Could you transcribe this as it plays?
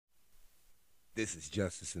This is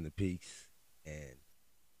Justice in the Peace, and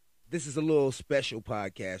this is a little special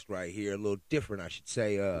podcast right here, a little different, I should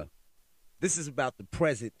say. This is about the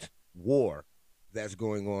present war that's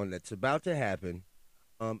going on, that's about to happen.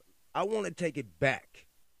 I want to take it back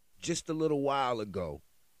just a little while ago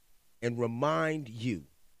and remind you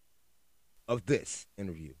of this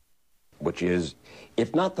interview. Which is,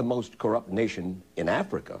 if not the most corrupt nation in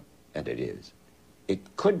Africa, and it is,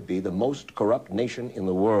 it could be the most corrupt nation in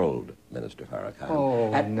the world, Minister Farrakhan. Oh,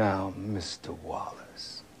 now, Mr.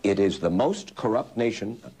 Wallace. It is the most corrupt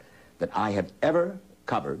nation that I have ever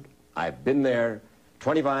covered. I've been there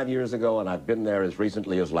 25 years ago, and I've been there as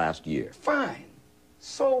recently as last year. Fine.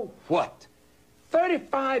 So what?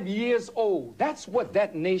 35 years old. That's what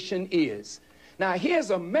that nation is. Now,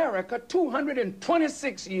 here's America,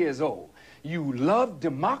 226 years old. You love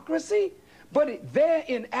democracy? But there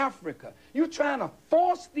in Africa, you're trying to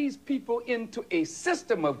force these people into a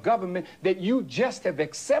system of government that you just have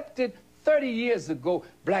accepted. 30 years ago,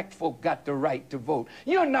 black folk got the right to vote.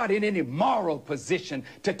 You're not in any moral position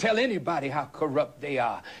to tell anybody how corrupt they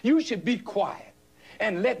are. You should be quiet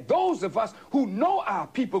and let those of us who know our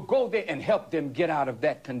people go there and help them get out of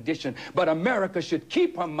that condition. But America should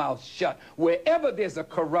keep her mouth shut wherever there's a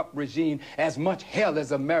corrupt regime, as much hell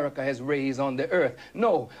as America has raised on the earth.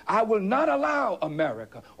 No, I will not allow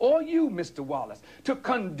America, or you, Mr. Wallace, to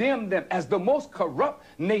condemn them as the most corrupt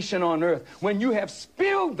nation on earth when you have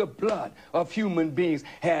spilled the blood of human beings.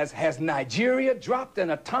 Has Nigeria dropped an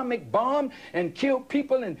atomic bomb and killed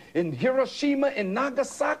people in Hiroshima and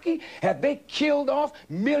Nagasaki? Have they killed off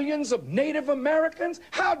millions of Native Americans?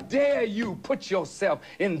 How dare you put yourself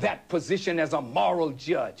in that position as a moral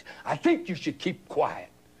judge? I think you should keep quiet,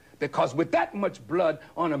 because with that much blood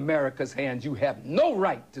on America's hands, you have no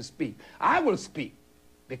right to speak. I will speak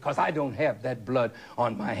because I don't have that blood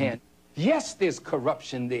on my hand. Yes, there's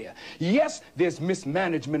corruption there. Yes, there's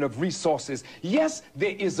mismanagement of resources. Yes,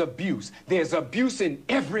 there is abuse. There's abuse in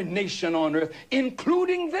every nation on earth,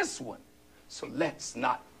 including this one. So let's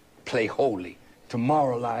not play holy to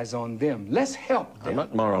moralize on them. Let's help them. I'm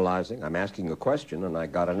not moralizing. I'm asking a question, and I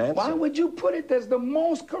got an answer. Why would you put it as the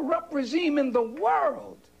most corrupt regime in the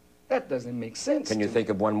world? That doesn't make sense. Can you think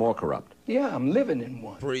of one more corrupt? Yeah, I'm living in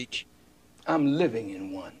one. Preach. I'm living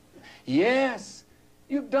in one. Yes,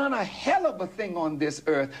 you've done a hell of a thing on this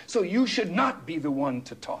earth, so you should not be the one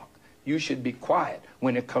to talk. You should be quiet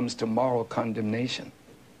when it comes to moral condemnation,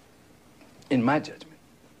 in my judgment.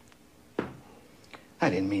 I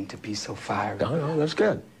didn't mean to be so fiery. No, that's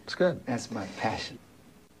good. That's good. That's my passion.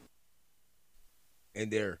 And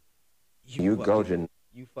there, You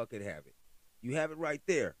fucking have it. You have it right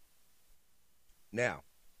there. Now,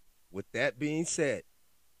 with that being said,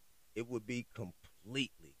 it would be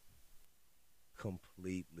completely,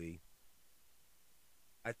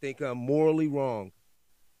 I think I'm morally wrong.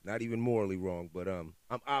 Not even morally wrong, but I'm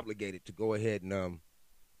obligated to go ahead and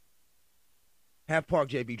have Park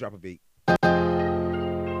JB drop a beat.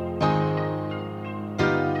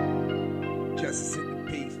 Justice in the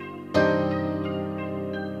Peace.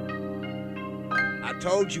 I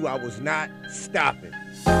told you I was not stopping.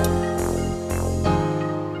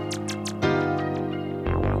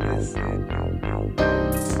 Listen.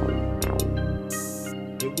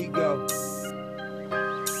 Here we go.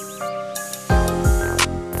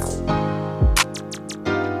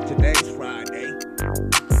 Today's Friday.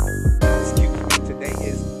 Excuse me. Today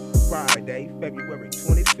is Friday, February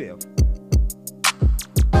 25th.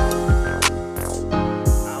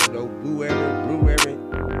 Blue Aaron.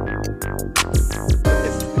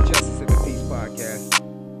 This is the Justice in the Peace podcast.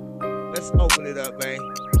 Let's open it up, man.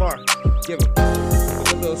 Mark, give him a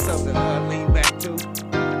little something to lean back to.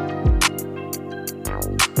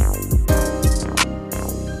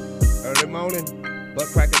 Early morning, butt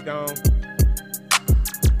crack of dawn.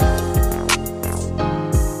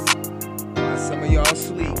 While some of y'all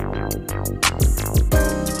sleep,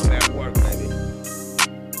 I'm at work, baby.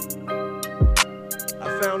 I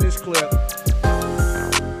found this clip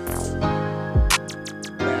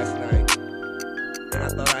last night, and I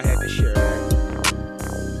thought I had to share that.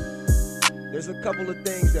 There's a couple of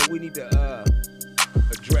things that we need to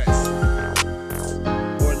address,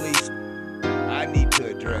 or at least I need to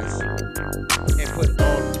address, and put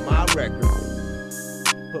on my record,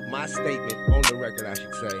 put my statement on the record, I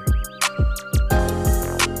should say.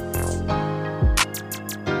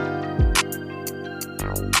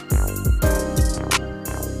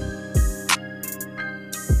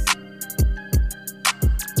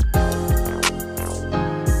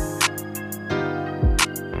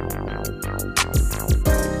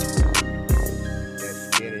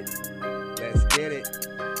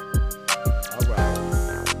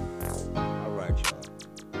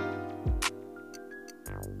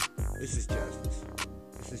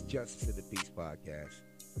 Justice of the Peace podcast.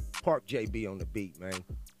 Park JB on the beat, man.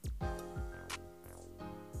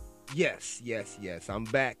 Yes. I'm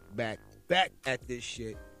back at this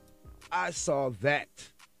shit. I saw that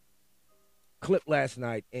clip last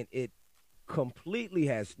night, and it completely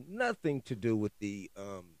has nothing to do with the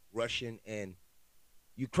Russian and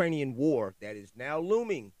Ukrainian war that is now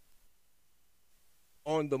looming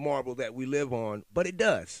on the marble that we live on, but it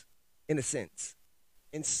does, in a sense,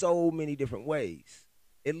 in so many different ways.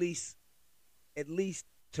 At least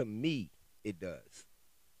to me, it does.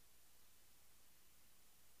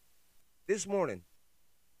 This morning,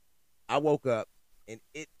 I woke up and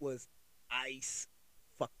it was ice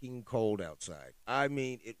fucking cold outside. I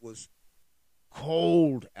mean, it was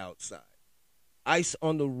cold outside. Ice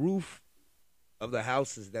on the roof of the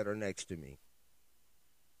houses that are next to me.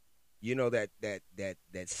 You know, that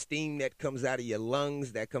steam that comes out of your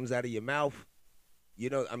lungs, that comes out of your mouth. You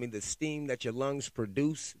know, I mean, the steam that your lungs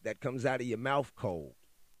produce that comes out of your mouth cold.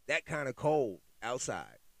 That kind of cold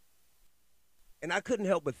outside. And I couldn't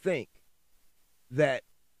help but think that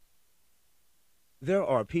there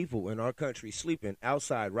are people in our country sleeping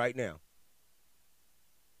outside right now.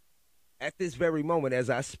 At this very moment as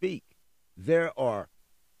I speak, there are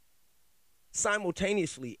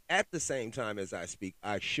simultaneously, at the same time as I speak,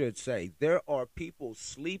 I should say, there are people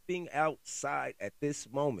sleeping outside at this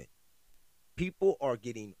moment. People are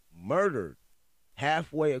getting murdered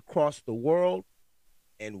halfway across the world,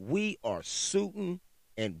 and we are suiting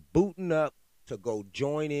and booting up to go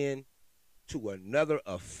join in to another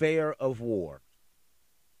affair of war.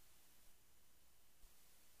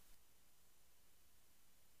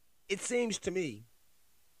 It seems to me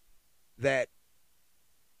that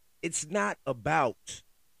it's not about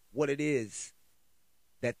what it is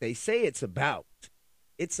that they say it's about.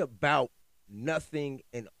 It's about nothing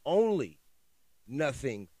and only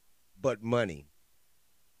nothing but money.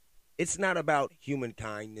 It's not about human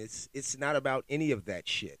kindness. It's not about any of that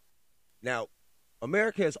shit. Now,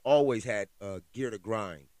 America has always had a gear to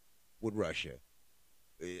grind with Russia.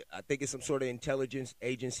 I think it's some sort of intelligence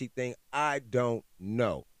agency thing. I don't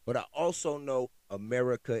know. But I also know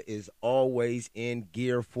America is always in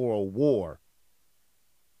gear for a war.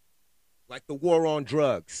 Like the war on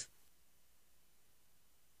drugs.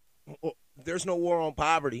 There's no war on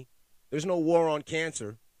poverty. There's no war on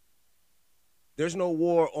cancer. There's no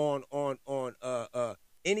war on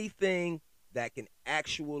anything that can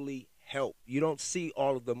actually help. You don't see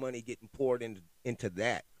all of the money getting poured into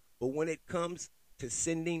that. But when it comes to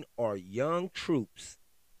sending our young troops,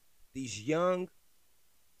 these young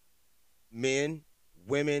men,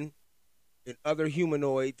 women, and other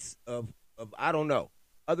humanoids of I don't know,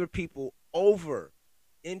 other people over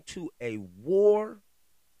into a war,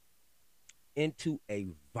 into a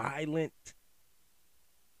violent,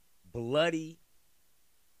 bloody,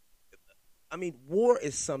 I mean, war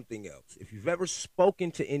is something else. If you've ever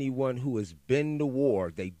spoken to anyone who has been to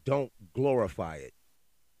war, they don't glorify it.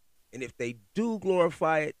 And if they do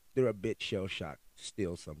glorify it, they're a bit shell-shocked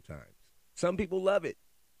still sometimes. Some people love it.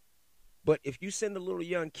 But if you send a little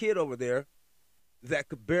young kid over there that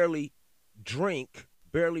could barely drink,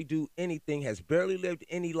 barely do anything, has barely lived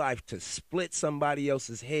any life, to split somebody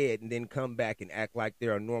else's head and then come back and act like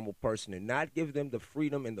they're a normal person and not give them the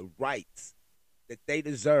freedom and the rights that they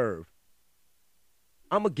deserve,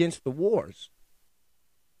 I'm against the wars.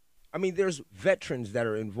 I mean, there's veterans that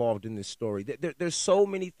are involved in this story. There's so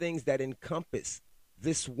many things that encompass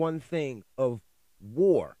this one thing of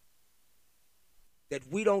war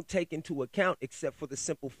that we don't take into account, except for the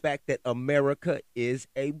simple fact that America is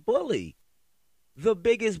a bully, the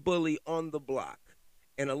biggest bully on the block.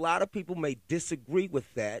 And a lot of people may disagree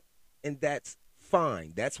with that, and that's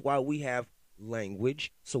fine. That's why we have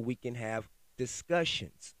language, so we can have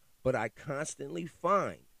discussions. But I constantly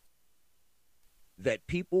find that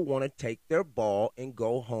people want to take their ball and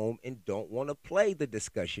go home and don't want to play the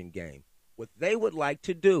discussion game. What they would like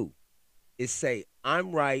to do is say,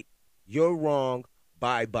 I'm right, you're wrong,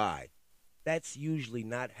 bye-bye. That's usually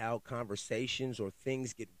not how conversations or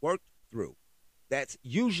things get worked through. That's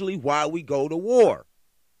usually why we go to war.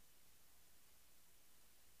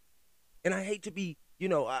 And I hate to be, you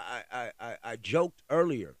know, I joked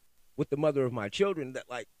earlier with the mother of my children that,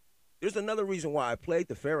 like, there's another reason why I played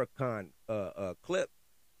the Farrakhan clip.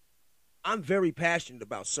 I'm very passionate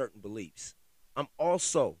about certain beliefs. I'm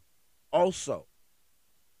also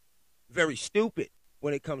very stupid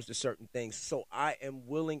when it comes to certain things. So I am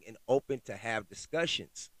willing and open to have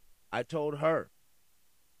discussions. I told her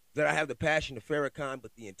that I have the passion of Farrakhan,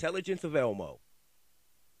 but the intelligence of Elmo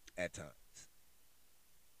at times.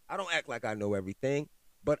 I don't act like I know everything,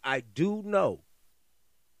 but I do know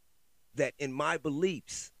that in my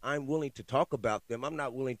beliefs, I'm willing to talk about them. I'm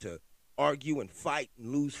not willing to argue and fight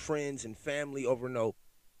and lose friends and family over no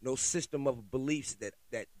system of beliefs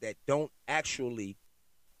that don't actually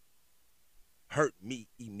hurt me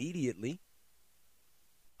immediately.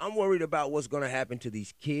 I'm worried about what's going to happen to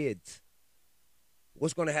these kids,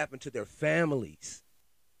 what's going to happen to their families.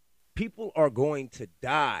 People are going to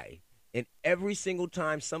die, and every single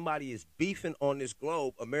time somebody is beefing on this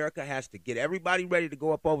globe, America has to get everybody ready to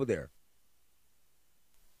go up over there.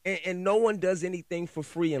 And no one does anything for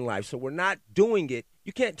free in life, so we're not doing it.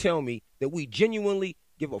 You can't tell me that we genuinely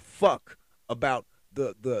give a fuck about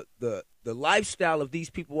the lifestyle of these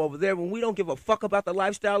people over there when we don't give a fuck about the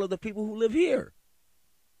lifestyle of the people who live here.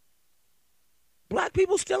 Black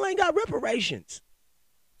people still ain't got reparations.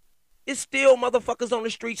 It's still motherfuckers on the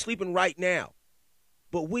street sleeping right now.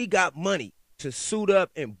 But we got money to suit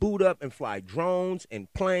up and boot up and fly drones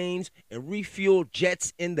and planes and refuel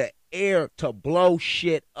jets in the air to blow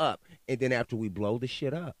shit up. And then after we blow the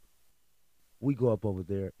shit up, we go up over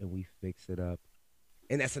there and we fix it up.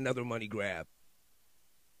 And that's another money grab.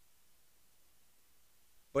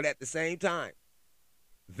 But at the same time,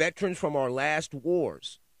 veterans from our last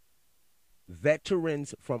wars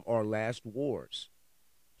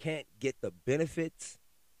can't get the benefits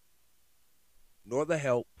nor the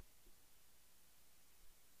help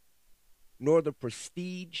nor the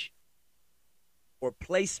prestige or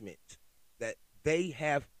placement that they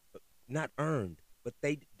have not earned, but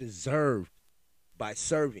they deserved by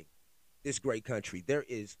serving this great country. There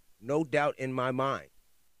is no doubt in my mind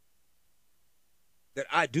that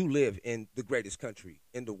I do live in the greatest country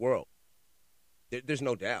in the world. There's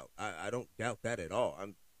no doubt. I don't doubt that at all.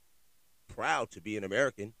 I'm proud to be an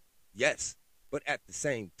American, yes. But at the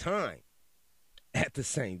same time,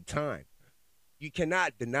 you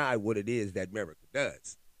cannot deny what it is that America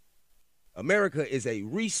does. America is a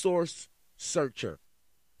resource searcher,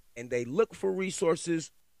 and they look for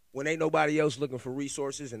resources when ain't nobody else looking for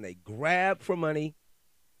resources, and they grab for money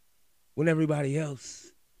when everybody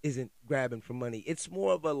else isn't grabbing for money. It's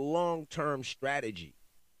more of a long-term strategy.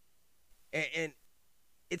 And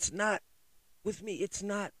it's not, with me, it's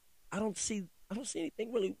not, I don't see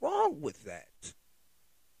anything really wrong with that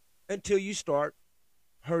until you start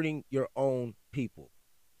hurting your own people.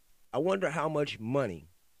 I wonder how much money,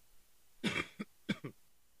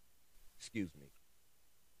 excuse me,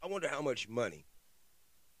 I wonder how much money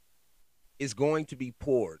is going to be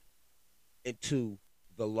poured into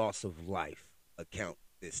the loss of life account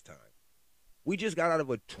this time. We just got out of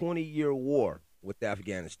a 20-year war with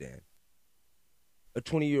Afghanistan. A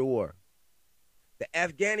 20-year war. The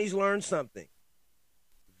Afghanis learned something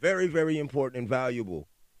very, very important and valuable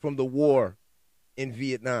from the war in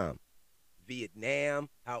Vietnam. Vietnam,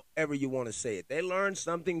 however you want to say it. They learned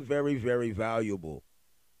something very, very valuable.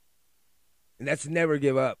 And that's never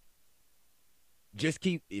give up.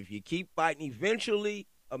 If you keep fighting, eventually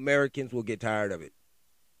Americans will get tired of it.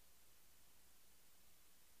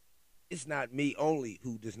 It's not me only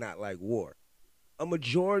who does not like war. A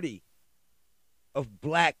majority of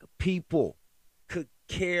black people could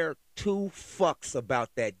care two fucks about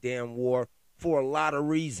that damn war for a lot of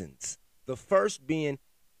reasons. The first being,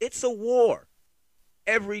 it's a war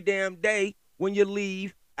every damn day when you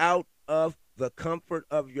leave out of the comfort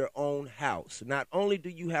of your own house. Not only do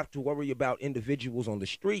you have to worry about individuals on the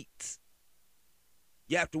streets,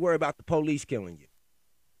 you have to worry about the police killing you.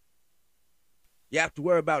 You have to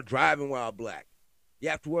worry about driving while black. You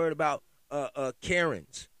have to worry about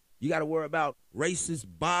Karens. You got to worry about racist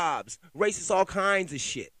Bobs, racist all kinds of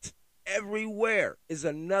shit. Everywhere is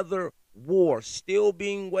another war still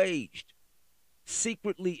being waged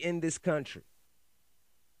secretly in this country.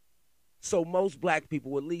 So most black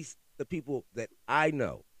people, at least the people that I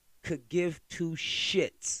know, could give two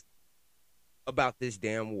shits about this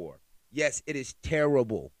damn war. Yes, it is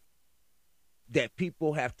terrible that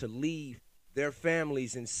people have to leave their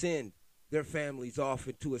families and send their families off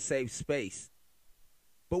into a safe space.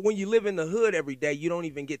 But when you live in the hood every day, you don't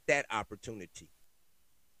even get that opportunity.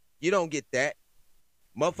 You don't get that.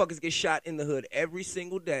 Motherfuckers get shot in the hood every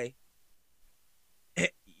single day.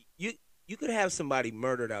 You could have somebody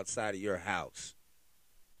murdered outside of your house.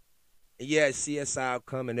 And yeah, CSI will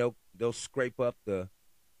come and they'll scrape up the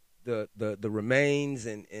remains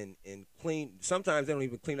and clean. Sometimes they don't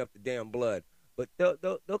even clean up the damn blood. But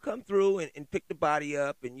they'll come through and pick the body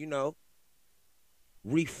up and,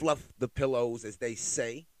 refluff the pillows, as they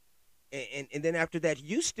say. And then after that,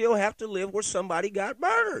 you still have to live where somebody got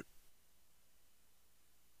murdered.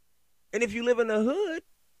 And if you live in the hood,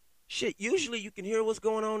 shit, usually you can hear what's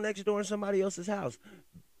going on next door in somebody else's house.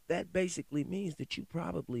 That basically means that you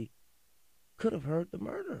probably could have heard the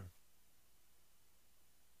murder.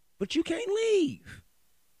 but you can't leave.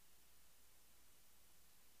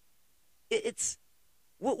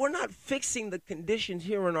 We're not fixing the conditions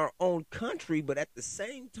here in our own country, but at the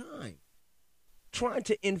same time, trying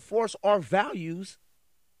to enforce our values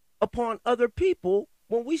upon other people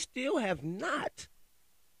when we still have not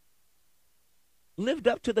lived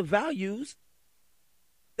up to the values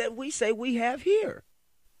that we say we have here.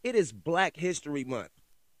 It is Black History Month.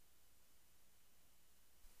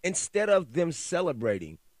 Instead of them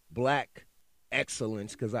celebrating Black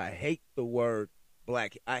excellence, because I hate the word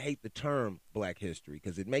Black, I hate the term Black history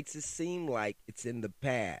because it makes it seem like it's in the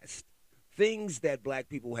past. Things that Black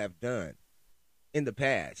people have done in the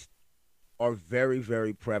past are very,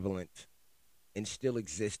 very prevalent and still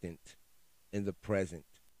existent in the present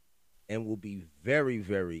and will be very,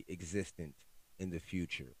 very existent in the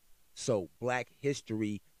future. So Black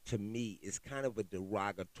history, to me, is kind of a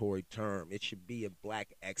derogatory term. It should be a Black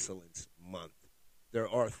Excellence Month. There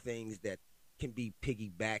are things that can be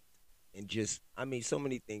piggybacked and just, so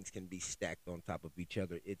many things can be stacked on top of each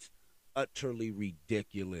other. It's utterly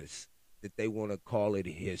ridiculous that they want to call it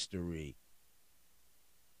history.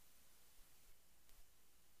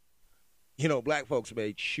 You know, Black folks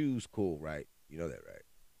made shoes cool, right? You know that, right?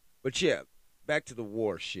 But yeah, back to the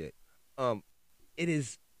war shit. It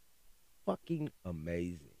is fucking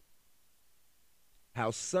amazing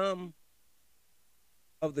how some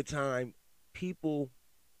of the time people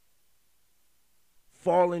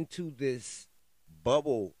fall into this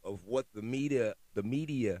bubble of what the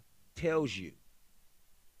media tells you.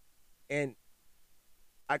 And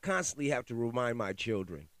I constantly have to remind my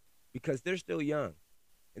children because they're still young.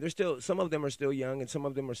 And some of them are still young and some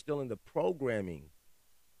of them are still in the programming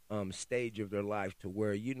stage of their life to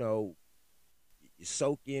where, you know, you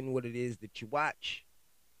soak in what it is that you watch.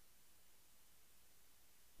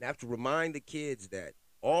 And I have to remind the kids that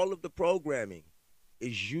all of the programming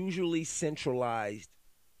is usually centralized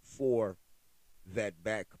for that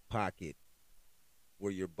back pocket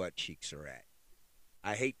where your butt cheeks are at.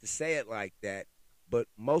 I hate to say it like that, but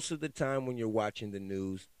most of the time when you're watching the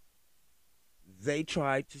news, they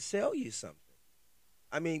try to sell you something.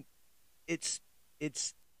 I mean, it's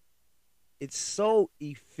so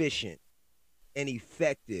efficient and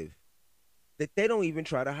effective that they don't even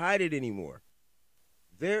try to hide it anymore.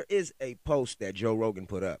 There is a post that Joe Rogan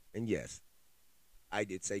put up, and yes, I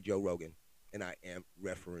did say Joe Rogan, and I am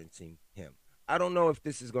referencing him. I don't know if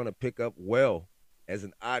this is going to pick up well as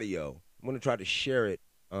an audio. I'm going to try to share it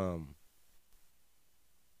on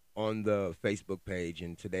the Facebook page,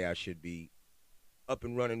 and today I should be up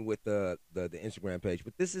and running with the Instagram page.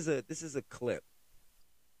 But this is a clip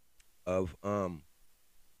of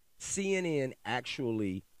CNN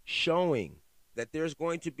actually showing that there's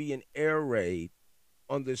going to be an air raid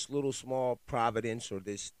on this little small Providence, or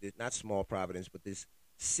this not small Providence, but this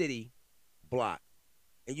city block.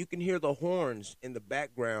 And you can hear the horns in the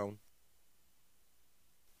background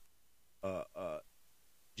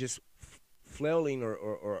just flailing,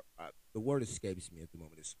 or the word escapes me at the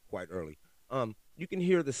moment. It's quite early. You can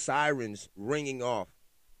hear the sirens ringing off.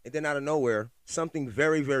 And then out of nowhere, something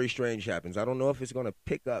very, very strange happens. I don't know if it's going to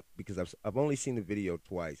pick up because I've only seen the video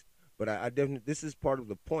twice. But I definitely, this is part of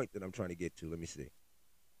the point that I'm trying to get to. Let me see.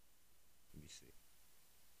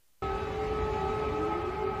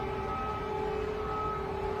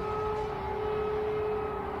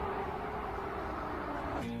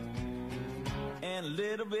 And a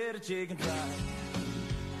little bit of chicken fried.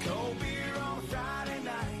 Cold beer on a Friday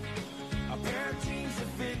night. A pair of jeans that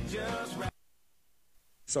fit just right.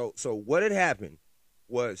 So what had happened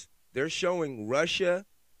was they're showing Russia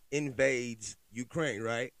invades Ukraine,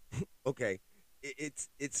 right? Okay.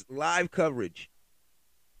 It's live coverage.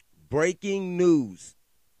 Breaking news,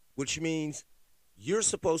 which means you're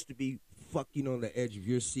supposed to be fucking on the edge of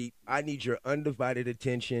your seat. I need your undivided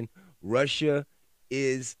attention. Russia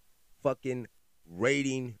is fucking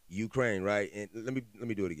raiding Ukraine, right? And let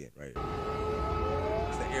me do it again, right here.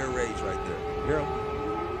 It's the air raids right there. Hear 'em?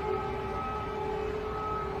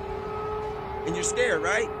 And you're scared,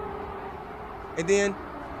 right? And then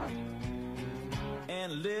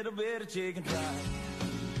And a little bit of chicken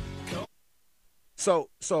fried. So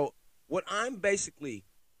what I'm basically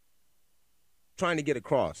trying to get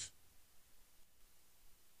across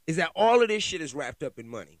is that all of this shit is wrapped up in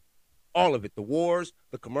money. All of it. The wars,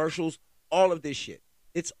 the commercials, all of this shit.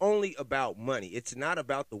 It's only about money. It's not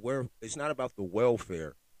about the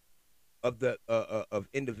welfare of the of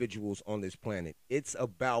individuals on this planet. It's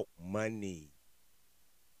about money.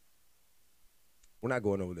 We're not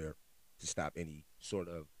going over there to stop any sort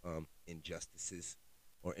of injustices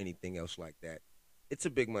or anything else like that. It's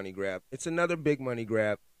a big money grab. It's another big money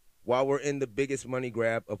grab while we're in the biggest money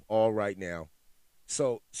grab of all right now.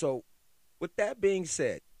 So with that being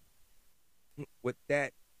said,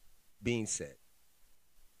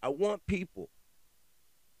 I want people,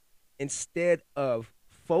 instead of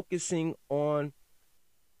focusing on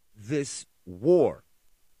this war,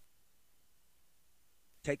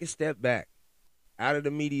 take a step back out of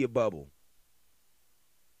the media bubble.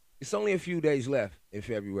 It's only a few days left in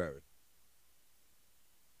February.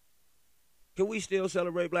 Can we still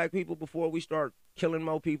celebrate black people before we start killing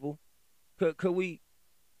more people? Could we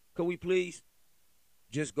please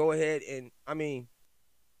just go ahead and, I mean,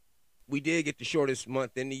 we did get the shortest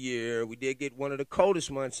month in the year. We did get one of the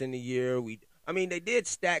coldest months in the year. They did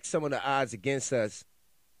stack some of the odds against us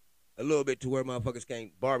a little bit to where motherfuckers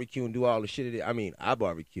can't barbecue and do all the shit. I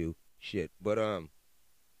barbecue shit, but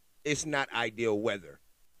it's not ideal weather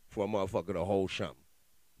for a motherfucker to hold something.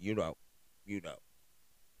 You know.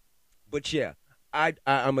 But yeah,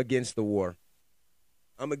 I'm against the war.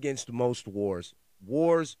 I'm against most wars.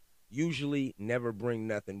 Wars usually never bring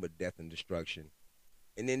nothing but death and destruction.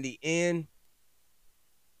 And in the end,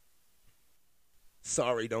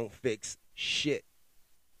 sorry don't fix shit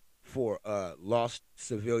for lost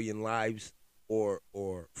civilian lives or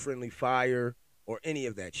friendly fire or any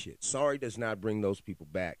of that shit. Sorry does not bring those people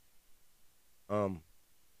back.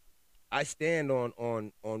 I stand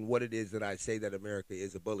on what it is that I say, that America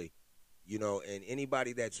is a bully. And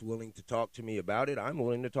anybody that's willing to talk to me about it, I'm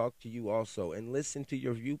willing to talk to you also and listen to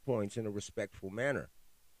your viewpoints in a respectful manner.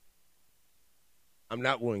 I'm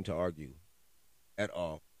not willing to argue at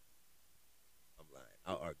all. I'm lying.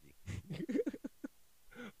 I'll argue.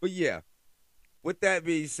 But yeah, with that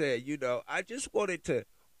being said, I just wanted to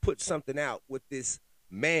put something out with this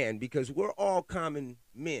man, because we're all common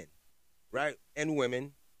men, right? And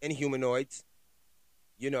women and humanoids.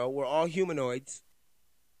 We're all humanoids.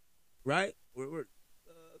 Right? We're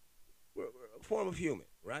a form of human,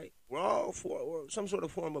 right? We're some sort of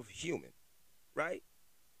form of human, right?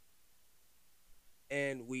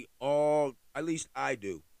 And we all, at least I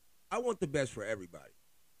do, I want the best for everybody,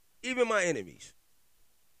 even my enemies.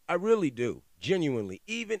 I really do, genuinely.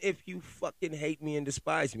 Even if you fucking hate me and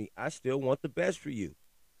despise me, I still want the best for you,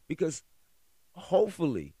 because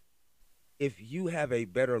hopefully, if you have a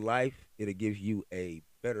better life, it'll give you a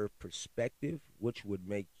better perspective, which would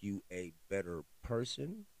make you a better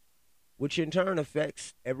person, which in turn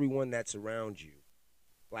affects everyone that's around you,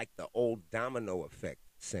 like the old domino effect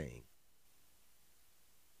saying.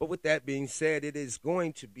 But with that being said, it is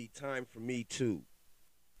going to be time for me to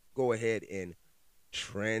go ahead and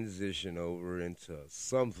transition over into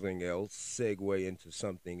something else, segue into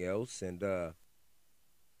something else. And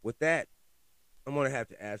with that, I'm going to have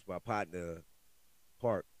to ask my partner,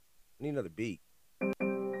 Park, I need another beat for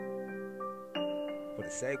the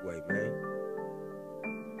segue, man.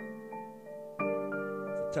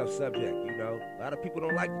 It's a tough subject, A lot of people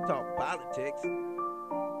don't like to talk politics,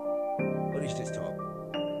 but it's just talk.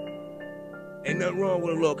 Ain't nothing wrong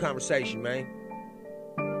with a little conversation, man.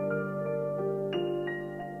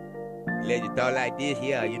 Let you talk like this,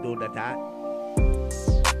 yeah, you doing that hot?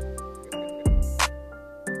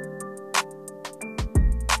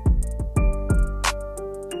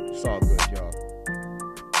 It's all good, y'all.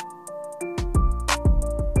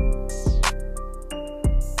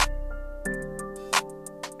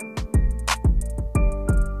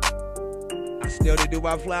 I still didn't do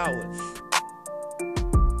my flowers.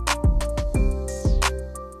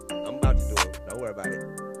 I'm about to do it. Don't worry about it.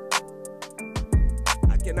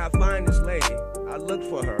 I cannot find this lady. I look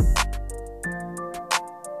for her.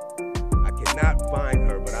 I cannot find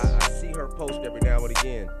her, but I see her post every now and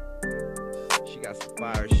again. She got some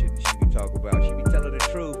fire shit that she be talking about. She be telling the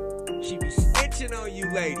truth. She be snitching on you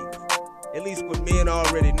ladies. At least what men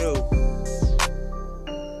already knew.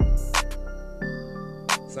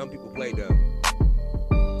 Some people play dumb.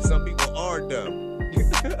 Some people are dumb.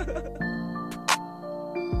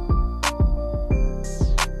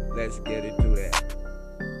 Let's get into that.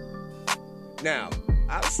 Now,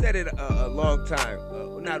 I've said it a long time.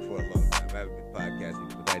 Not for a long time. I haven't been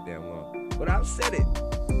podcasting for that damn long. But I've said it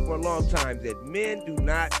for a long time that men do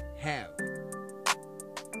not have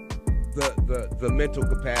the mental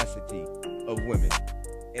capacity of women.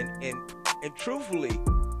 And truthfully,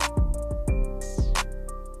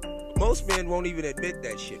 most men won't even admit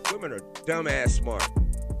that shit. Women are dumbass smart.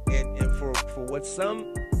 And for what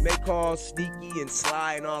some may call sneaky and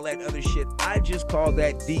sly and all that other shit, I just call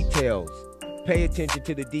that details. Pay attention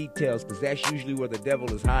to the details, because that's usually where the devil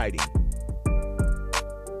is hiding.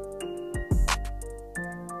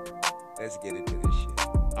 Let's get into this shit.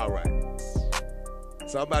 All right.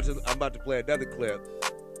 So I'm about to play another clip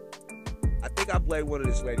I think I played one of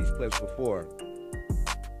this lady's clips before.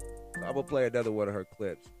 So I'm gonna play another one of her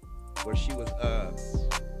clips where she was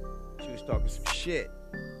talking some shit.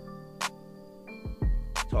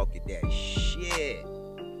 Talking that shit.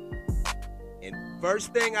 And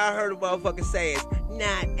first thing I heard a motherfucker say is,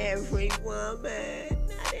 not every woman,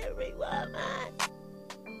 not every woman.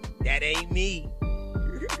 That ain't me.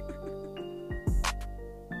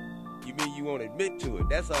 You mean you won't admit to it?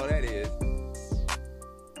 That's all that is.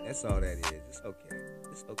 That's all that is. It's okay.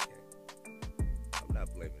 It's okay. I'm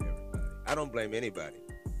not blaming everybody. I don't blame anybody.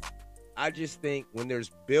 I just think when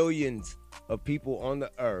there's billions of people on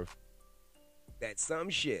the earth, that some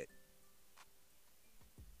shit,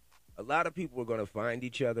 a lot of people are going to find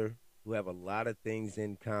each other who have a lot of things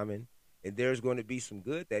in common, and there's going to be some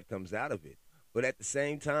good that comes out of it. But at the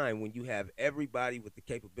same time, when you have everybody with the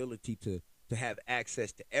capability to have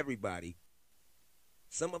access to everybody,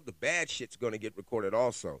 some of the bad shit's going to get recorded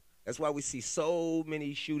also. That's why we see so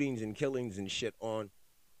many shootings and killings and shit on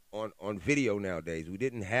video nowadays. We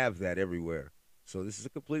didn't have that everywhere. So this is a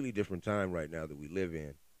completely different time right now that we live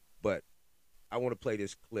in. But I want to play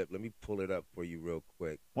this clip. Let me pull it up for you real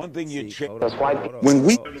quick. One thing you check. Hold on. When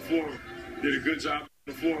we on the forum, did a good job on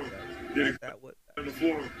the forum. Did a good job on the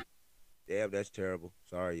forum. Damn, that's terrible.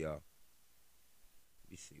 Sorry, y'all.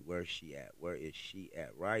 Let me see. Where's she at? Where is she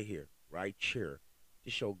at? Right here. Right here.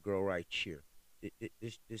 This your girl right here.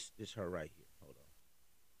 This her right here. Hold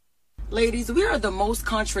on. Ladies, we are the most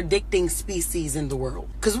contradicting species in the world.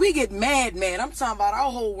 Because we get mad. I'm talking about our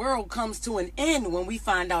whole world comes to an end when we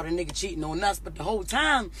find out a nigga cheating on us. But the whole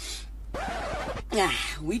time,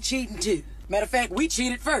 we cheating too. Matter of fact, we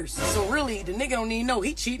cheated first. So really, the nigga don't even know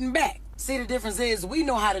he cheating back. See, the difference is we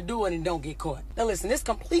know how to do it and don't get caught. Now listen, it's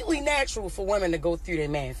completely natural for women to go through their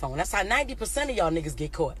man's phone. That's how 90% of y'all niggas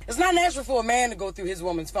get caught. It's not natural for a man to go through his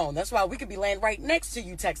woman's phone. That's why we could be laying right next to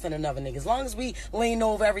you texting another nigga. As long as we lean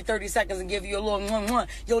over every 30 seconds and give you a little mwah,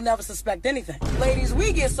 you'll never suspect anything. Ladies,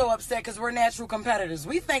 we get so upset because we're natural competitors.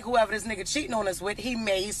 We think whoever this nigga cheating on us with, he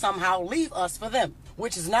may somehow leave us for them.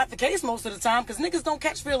 Which is not the case most of the time because niggas don't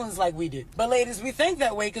catch feelings like we do. But ladies, we think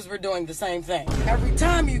that way because we're doing the same thing. Every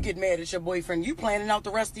time you get mad at your boyfriend, you planning out the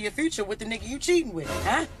rest of your future with the nigga you cheating with,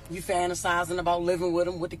 huh? You fantasizing about living with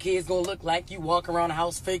him, what the kid's gonna look like. You walk around the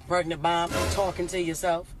house fake pregnant by him, talking to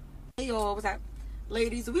yourself. Hey, yo, what's up?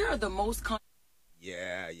 Ladies, we are the most...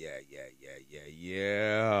 Yeah.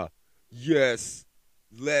 Yes.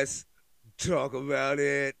 Let's talk about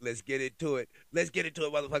it. Let's get into it.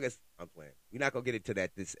 Motherfuckers. I'm playing. We're not going to get into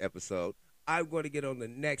that this episode. I'm going to get on the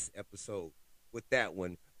next episode with that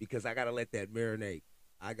one because I got to let that marinate.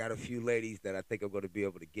 I got a few ladies that I think are going to be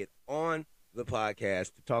able to get on the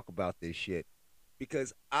podcast to talk about this shit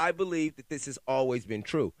because I believe that this has always been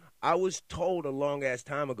true. I was told a long-ass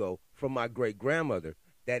time ago from my great-grandmother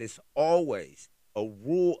that it's always a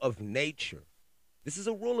rule of nature. This is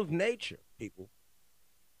a rule of nature, people.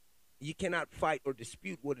 You cannot fight or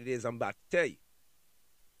dispute what it is I'm about to tell you.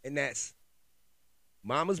 And that's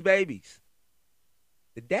mama's babies.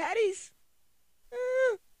 The daddies,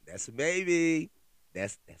 that's a baby.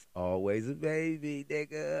 That's always a baby,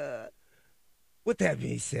 nigga. With that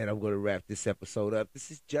being said, I'm going to wrap this episode up. This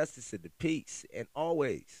is Justice and the Peace. And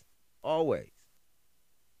always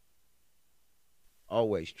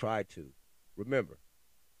try to remember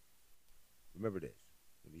this.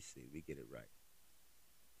 Let me see. We get it right.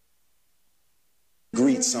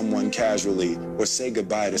 greet someone casually or say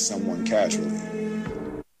goodbye to someone casually.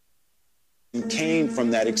 It came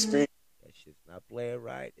from that experience. That shit's not playing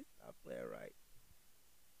right. It's not playing right.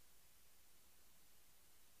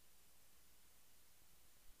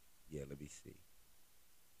 Yeah, let me see.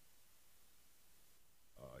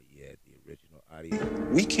 Oh, yeah, the original audio.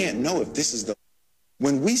 We can't know if this is the...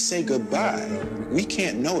 When we say goodbye, we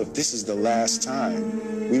can't know if this is the last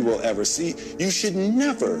time we will ever see. You should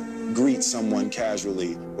never greet someone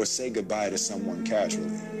casually or say goodbye to someone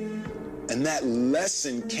casually. And that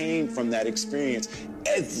lesson came from that experience.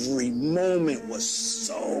 Every moment was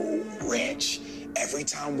so rich. Every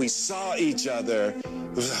time we saw each other,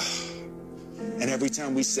 and every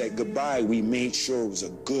time we said goodbye, we made sure it was a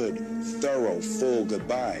good, thorough, full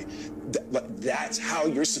goodbye. But that's how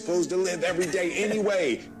you're supposed to live every day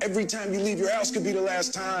anyway. Every time you leave your house could be the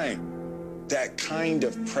last time. That kind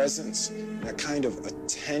of presence, that kind of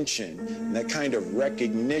attention, that kind of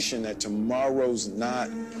recognition that tomorrow's not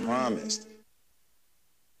promised.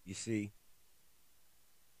 You see,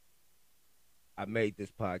 I made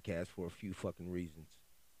this podcast for a few fucking reasons.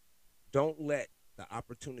 Don't let the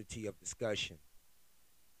opportunity of discussion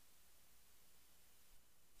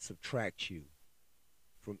subtract you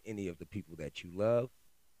from any of the people that you love,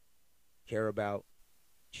 care about,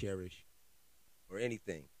 cherish, or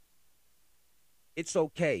anything. It's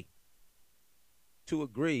okay to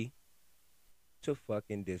agree to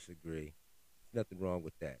fucking disagree. There's nothing wrong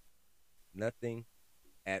with that. Nothing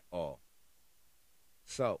at all.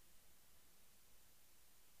 So,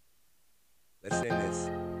 let's end this.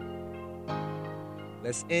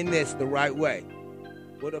 Let's end this the right way.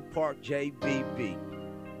 What a Park JBB.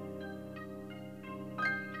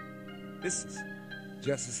 This is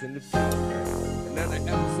Justice in the Peace, man. Another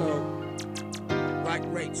episode. Like,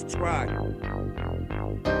 rate, subscribe.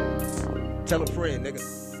 Tell a friend, nigga.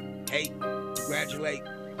 Hate, congratulate.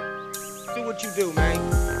 Do what you do, man.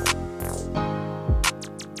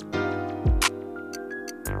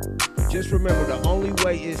 Just remember, the only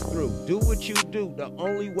way is through. Do what you do. The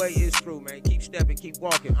only way is through, man. Keep stepping, keep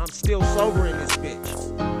walking. I'm still sober in this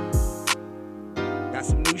bitch. Got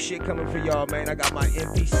some new shit coming for y'all, man. I got my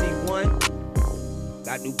MPC 1.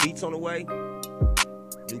 Got new beats on the way.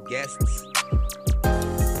 New guests.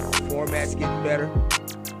 Format's getting better.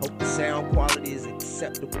 Hope the sound quality is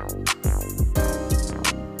acceptable.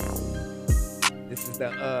 This is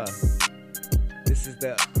the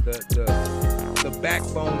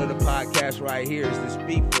backbone of the podcast right here is this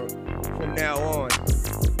beat from now on.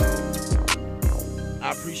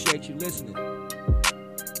 I appreciate you listening.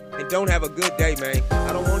 And don't have a good day, man.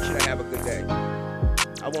 I don't want you to have a good day.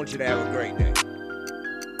 I want you to have a great day.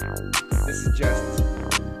 This is Justice.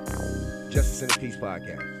 Justice in the Peace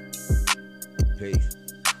Podcast. Peace.